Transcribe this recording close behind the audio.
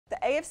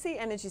AFC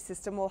Energy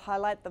system will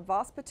highlight the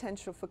vast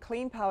potential for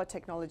clean power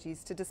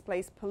technologies to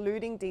displace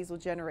polluting diesel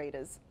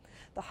generators.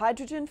 The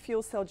hydrogen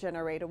fuel cell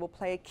generator will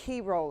play a key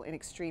role in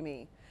Extreme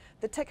E.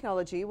 The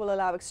technology will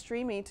allow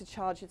Extreme E to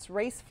charge its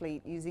race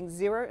fleet using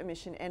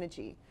zero-emission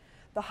energy.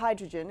 The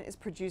hydrogen is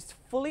produced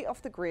fully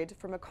off the grid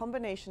from a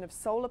combination of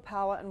solar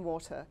power and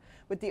water,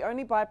 with the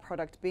only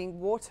byproduct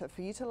being water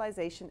for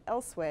utilization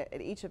elsewhere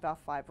at each of our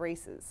 5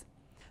 races.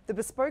 The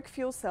bespoke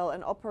fuel cell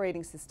and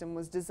operating system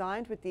was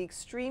designed with the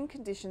extreme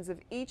conditions of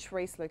each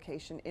race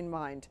location in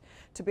mind,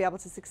 to be able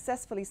to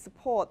successfully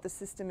support the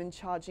system in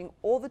charging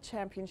all the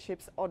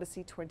championship's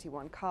Odyssey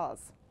 21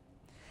 cars.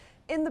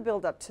 In the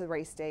build-up to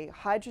race day,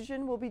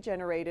 hydrogen will be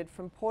generated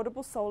from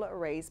portable solar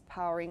arrays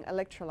powering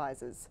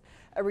electrolyzers.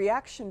 A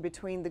reaction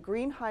between the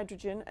green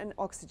hydrogen and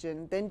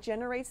oxygen then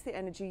generates the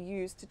energy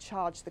used to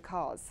charge the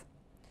cars.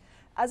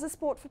 As a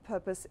sport for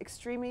purpose,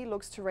 Extreme E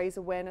looks to raise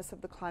awareness of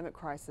the climate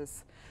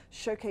crisis,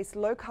 showcase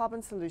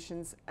low-carbon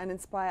solutions and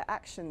inspire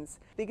actions,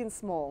 big and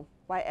small,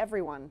 by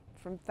everyone,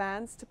 from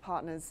fans to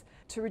partners,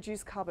 to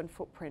reduce carbon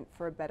footprint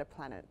for a better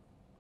planet.